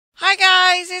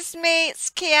guys, it's me, it's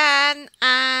Kianne,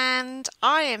 and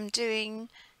I am doing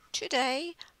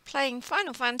today playing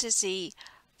Final Fantasy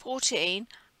 14,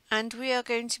 and we are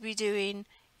going to be doing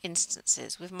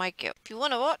instances with my guild. If you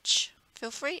want to watch,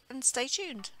 feel free and stay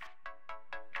tuned.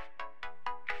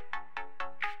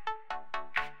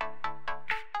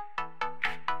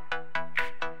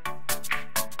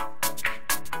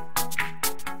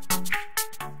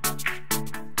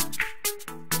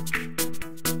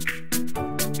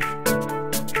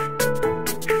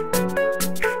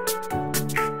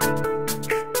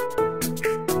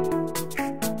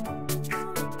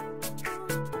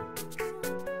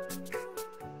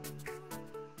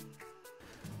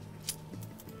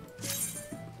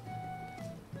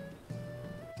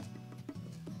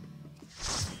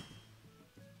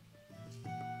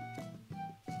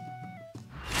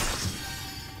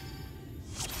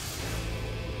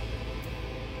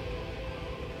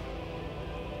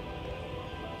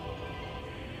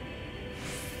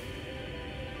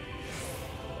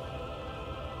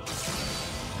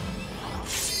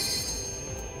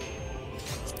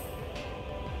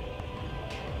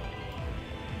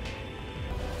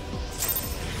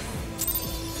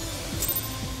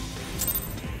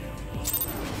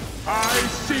 I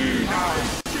see now.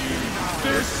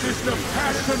 This is the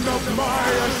passion of my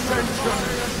ascension.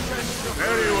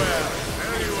 Very well.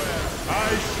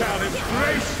 I shall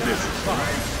embrace this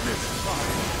fight.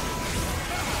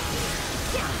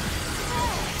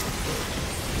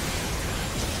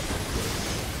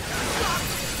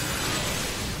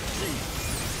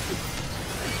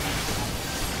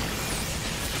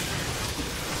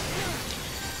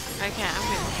 Okay, I'm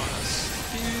going to pause.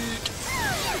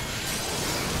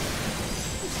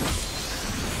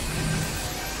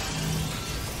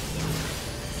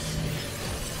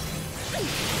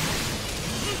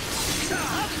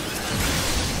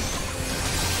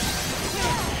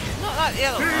 Not like the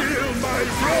other one. Feel my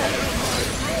wrath.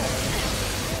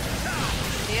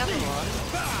 The other one.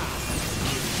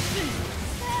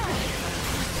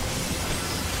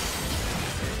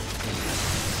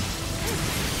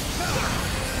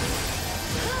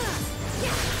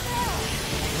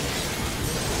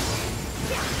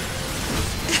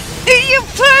 You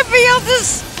put me on the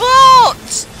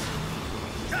spot!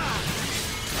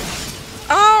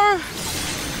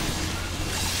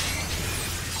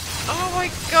 Oh my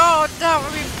god, now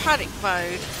I'm in panic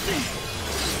mode.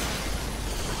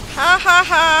 Ha ha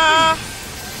ha!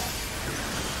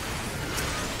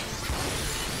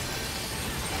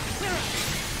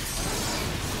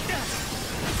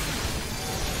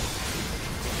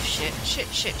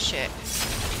 Shit.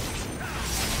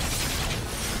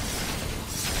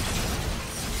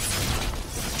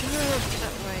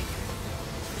 That way.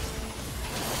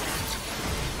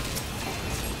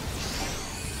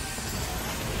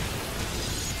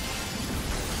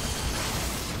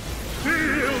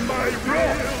 Feel my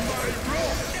wrath.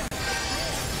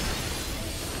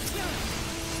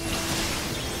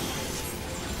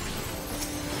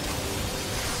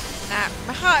 Nah,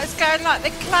 my heart is going like the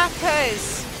clappers.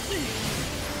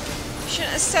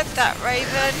 Shouldn't have said that,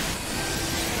 Raven.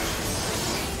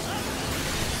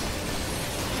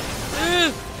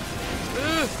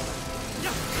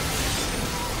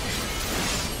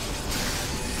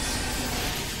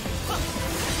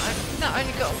 I've not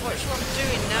only got to watch what I'm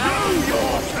doing now.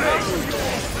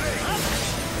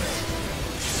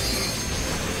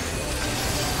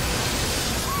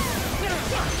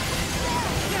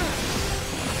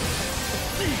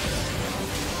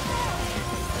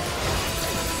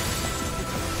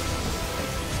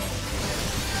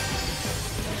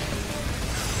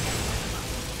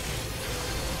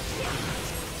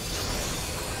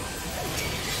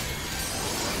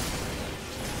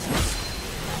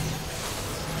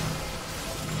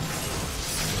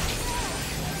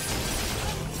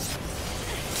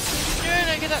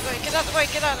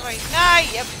 Get out of the way. No,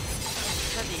 you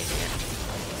bloody idiot.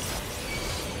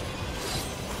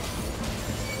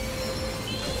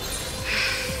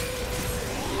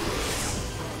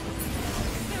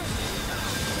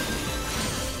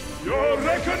 Your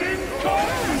reckoning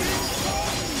comes!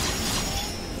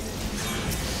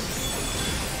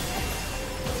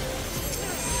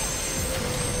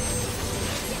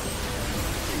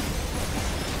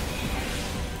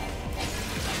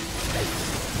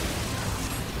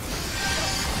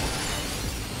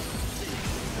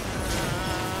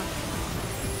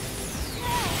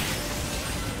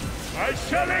 I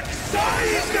shall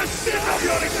excise the sin of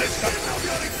your existence!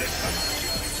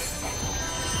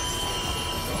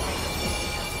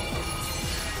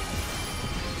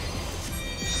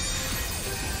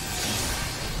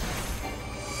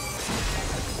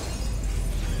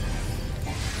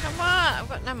 Come on! I've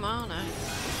got no mana.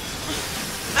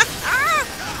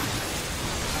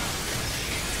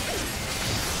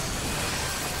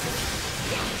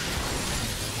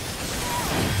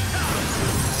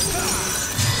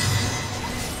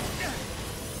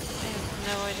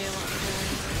 No idea what I'm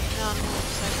doing. None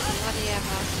whatsoever. Bloody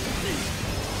ever.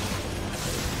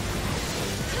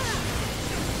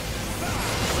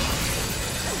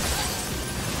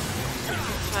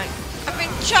 Right. I've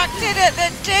been chucked in at the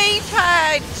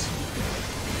D-pad!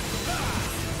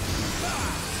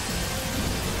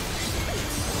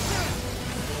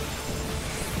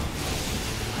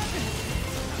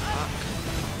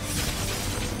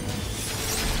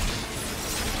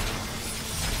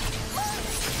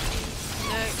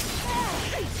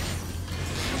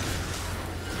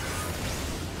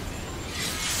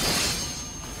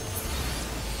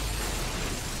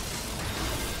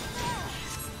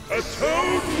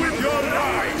 Atone with your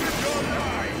life!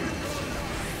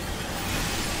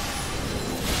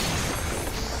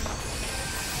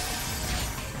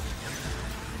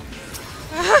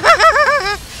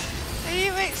 Do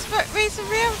you expect me to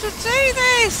be able to do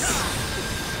this?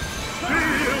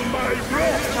 Feel my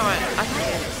wrath! Come on, I can do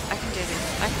this. I can do this.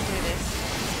 I can do this.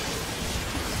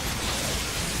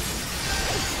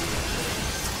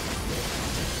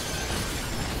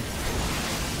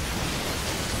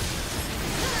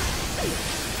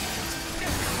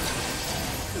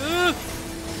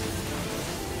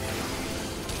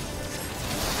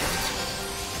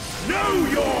 Know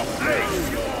your place!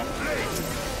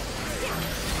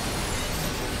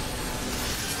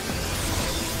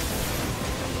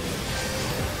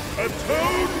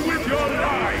 Atone with your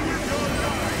life!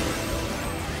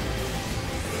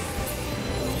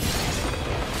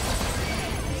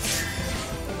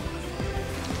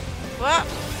 What?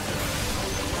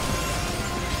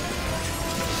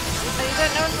 Oh, you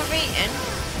don't know if I'm eating?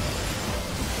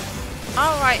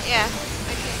 Oh, right, yeah.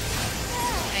 Okay.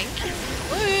 Thank you.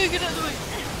 Oh, get out of the way.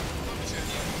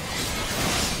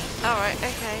 Alright,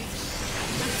 okay.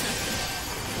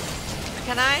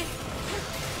 Can I?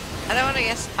 I don't want to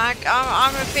guess.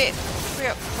 I'm a bit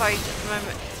preoccupied at the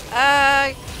moment.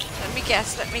 Let me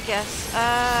guess.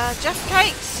 Jeff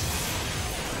Cakes?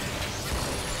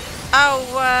 Oh,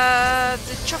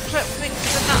 the chocolate things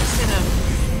with the nuts in them.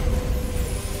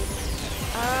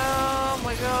 Oh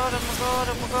my god, oh my god,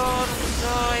 oh my god, I'm gonna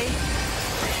die.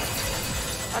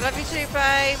 I love you too,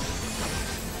 babe.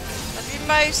 Love you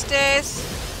mostest.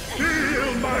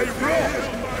 Feel my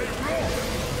wrath!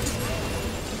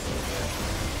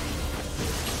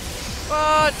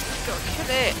 God, gotta kill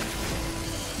it.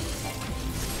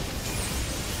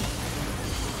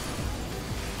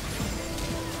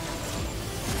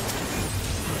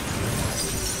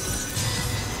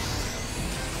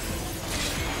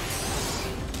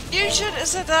 You should have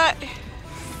said that.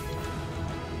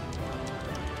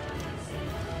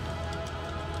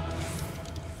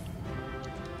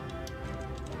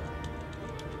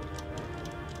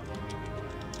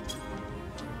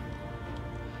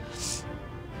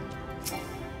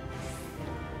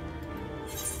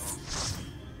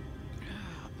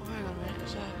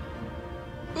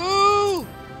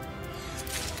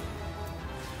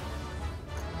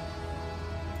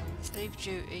 Leave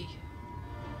duty.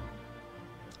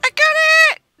 I got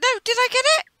it! No, did I get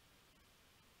it?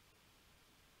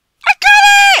 I got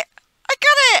it! I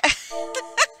got it!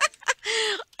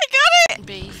 I got it! B,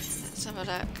 let's have a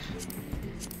look.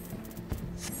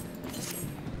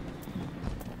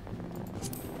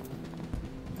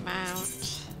 Mount.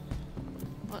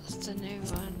 What's the new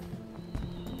one?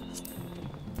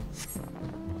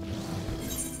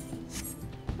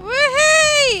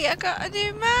 Woohoo! I got a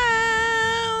new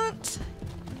mount!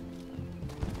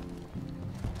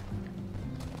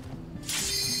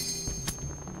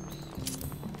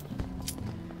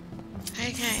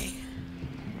 Okay.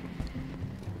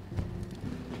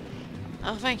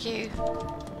 Oh, thank you.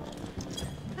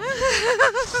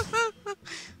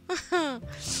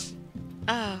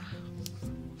 Oh.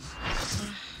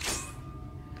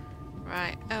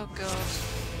 Right. Oh, God.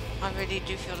 I really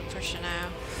do feel the pressure now.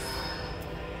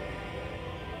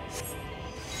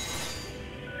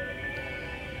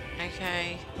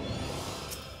 Okay.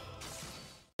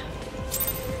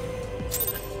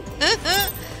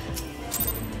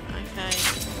 Okay.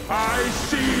 I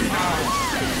see now!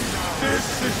 This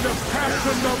is the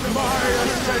passion of my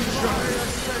ascension!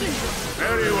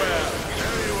 Very well.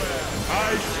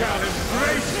 I shall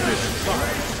embrace this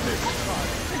fight!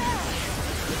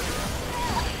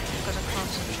 I've got to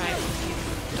concentrate on you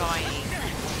dying.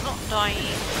 Not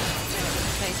dying, the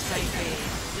case may be.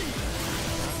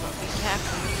 I've got to be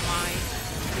careful with my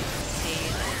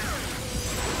healing.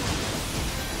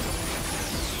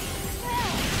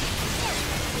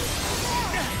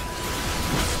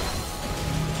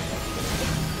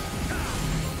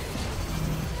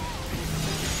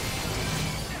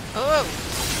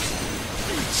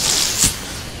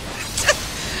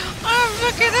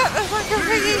 out the fucking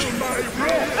thingy. My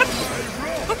wrath!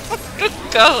 Good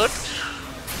God.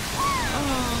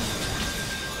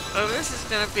 Oh, this is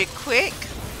going to be quick.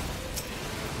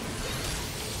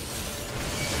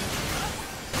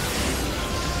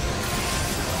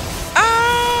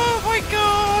 Oh my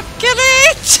God, get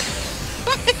it!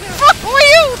 We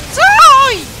all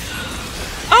die!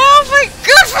 Oh my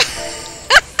God!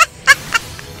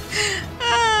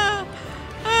 Oh,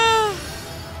 oh,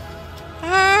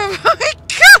 oh my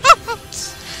God!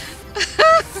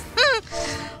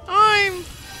 I'm...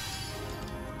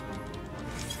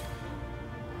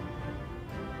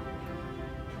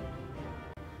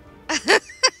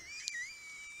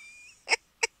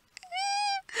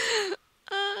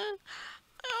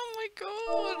 oh my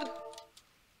God!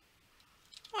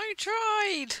 I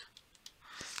tried!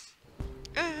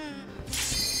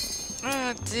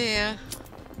 Oh dear.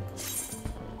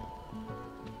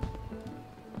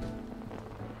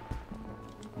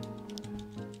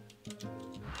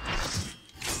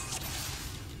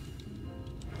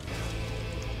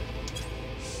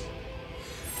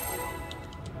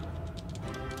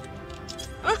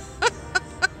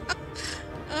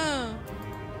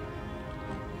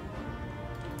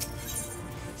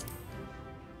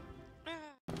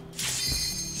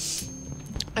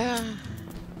 Oh.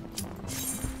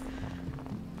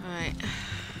 Right.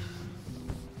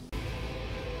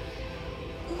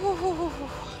 Ooh.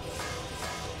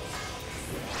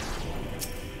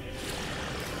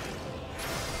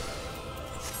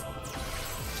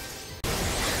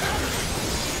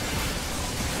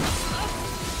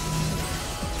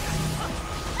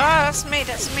 Oh, that's me,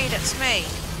 that's me, that's me.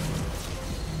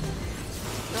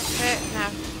 Drop it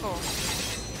now, cool.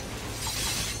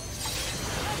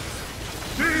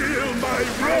 Feel my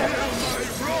wrath!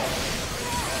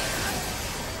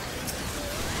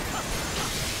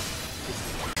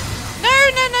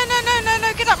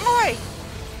 No, get up my way!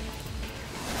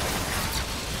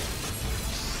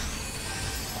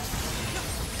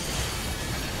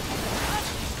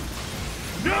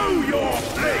 Know your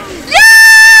place!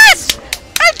 Yes!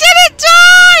 I didn't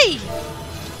die!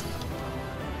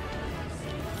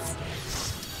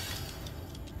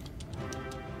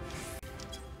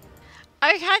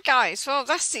 Okay guys, well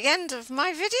that's the end of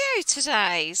my video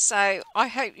today. So I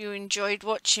hope you enjoyed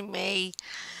watching me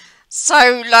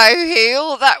solo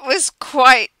heal. That was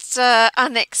quite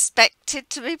unexpected,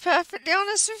 to be perfectly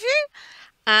honest with you.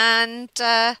 And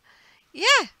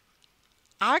yeah,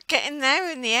 I get in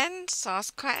there in the end, so I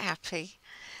was quite happy.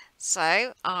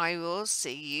 So I will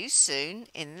see you soon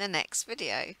in the next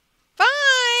video.